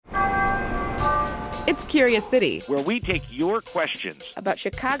It's Curious City, where we take your questions about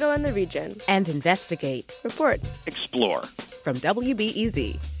Chicago and the region and investigate, report, explore. From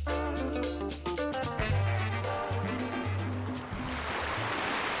WBEZ.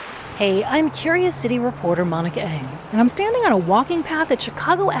 Hey, I'm Curious City reporter Monica Eng, and I'm standing on a walking path at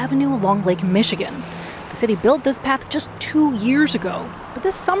Chicago Avenue along Lake Michigan. The city built this path just 2 years ago, but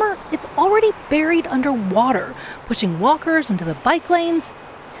this summer it's already buried under water, pushing walkers into the bike lanes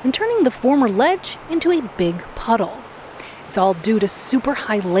and turning the former ledge into a big puddle. It's all due to super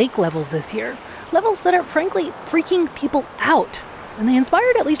high lake levels this year, levels that are frankly freaking people out. And they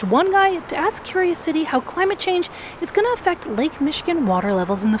inspired at least one guy to ask Curious City how climate change is going to affect Lake Michigan water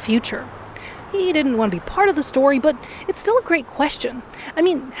levels in the future. He didn't want to be part of the story, but it's still a great question. I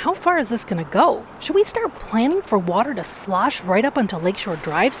mean, how far is this going to go? Should we start planning for water to slosh right up onto Lakeshore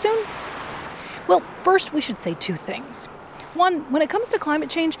Drive soon? Well, first we should say two things. One, when it comes to climate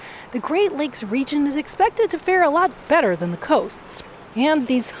change, the Great Lakes region is expected to fare a lot better than the coasts. And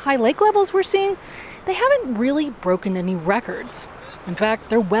these high lake levels we're seeing, they haven't really broken any records. In fact,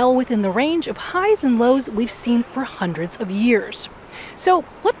 they're well within the range of highs and lows we've seen for hundreds of years. So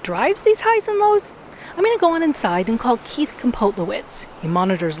what drives these highs and lows? I'm going to go on inside and call Keith Kompotlowitz. He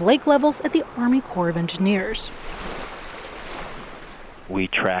monitors lake levels at the Army Corps of Engineers. We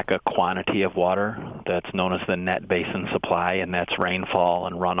track a quantity of water that's known as the net basin supply, and that's rainfall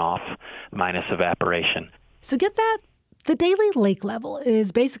and runoff minus evaporation. So get that? The daily lake level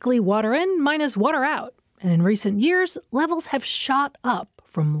is basically water in minus water out. And in recent years, levels have shot up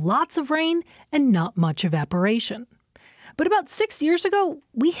from lots of rain and not much evaporation. But about 6 years ago,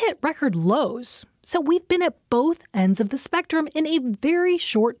 we hit record lows. So we've been at both ends of the spectrum in a very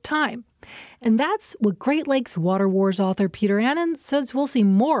short time. And that's what Great Lakes Water Wars author Peter Annan says we'll see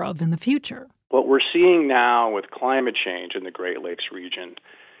more of in the future. What we're seeing now with climate change in the Great Lakes region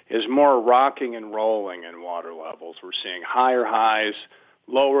is more rocking and rolling in water levels. We're seeing higher highs,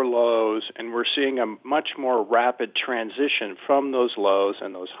 lower lows, and we're seeing a much more rapid transition from those lows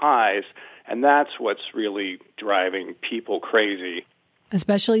and those highs, and that's what's really driving people crazy.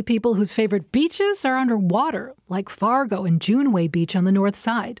 Especially people whose favorite beaches are underwater, like Fargo and Juneway Beach on the north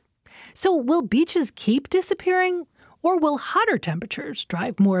side. So will beaches keep disappearing, or will hotter temperatures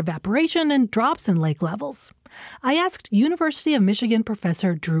drive more evaporation and drops in lake levels? I asked University of Michigan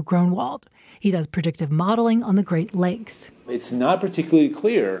professor Drew Gronwald. He does predictive modeling on the Great Lakes. It's not particularly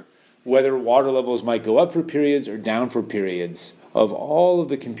clear whether water levels might go up for periods or down for periods. Of all of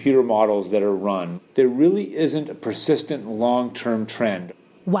the computer models that are run, there really isn't a persistent long-term trend.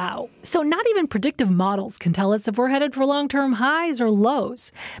 Wow. So not even predictive models can tell us if we're headed for long-term highs or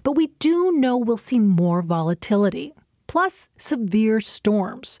lows. But we do know we'll see more volatility. Plus severe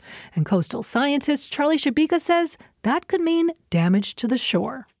storms. And coastal scientist Charlie Shabika says that could mean damage to the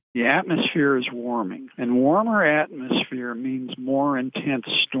shore. The atmosphere is warming, and warmer atmosphere means more intense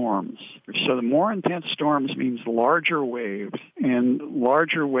storms. So the more intense storms means larger waves, and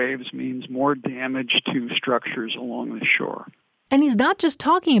larger waves means more damage to structures along the shore. And he's not just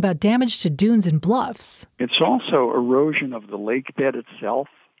talking about damage to dunes and bluffs. It's also erosion of the lake bed itself.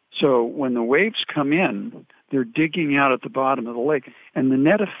 So when the waves come in, they're digging out at the bottom of the lake. And the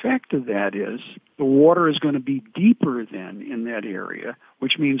net effect of that is the water is going to be deeper then in that area,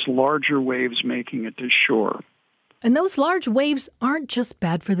 which means larger waves making it to shore. And those large waves aren't just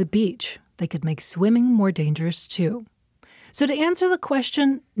bad for the beach. They could make swimming more dangerous too. So to answer the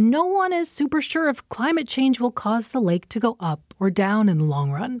question, no one is super sure if climate change will cause the lake to go up or down in the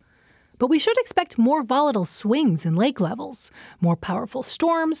long run. But we should expect more volatile swings in lake levels, more powerful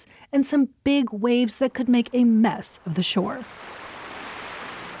storms, and some big waves that could make a mess of the shore.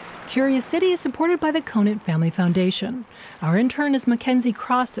 Curious City is supported by the Conant Family Foundation. Our intern is Mackenzie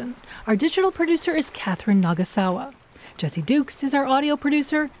Crossan. Our digital producer is Catherine Nagasawa. Jesse Dukes is our audio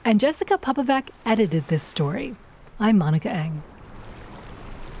producer, and Jessica Popovac edited this story. I'm Monica Eng.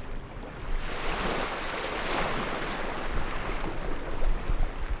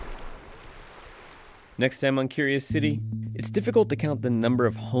 Next time on Curious City, it's difficult to count the number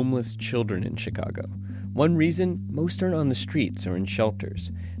of homeless children in Chicago. One reason, most aren't on the streets or in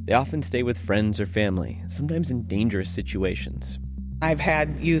shelters. They often stay with friends or family, sometimes in dangerous situations. I've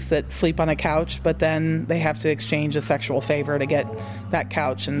had youth that sleep on a couch, but then they have to exchange a sexual favor to get that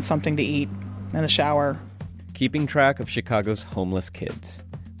couch and something to eat and a shower. Keeping track of Chicago's homeless kids.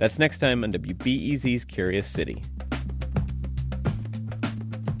 That's next time on WBEZ's Curious City.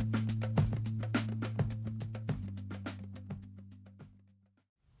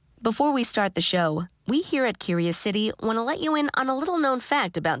 Before we start the show, we here at Curious City want to let you in on a little-known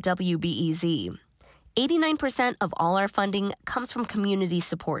fact about WBEZ. 89% of all our funding comes from community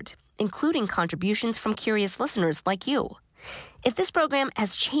support, including contributions from curious listeners like you. If this program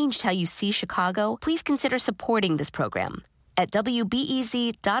has changed how you see Chicago, please consider supporting this program at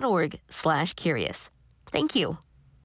wbez.org/curious. Thank you.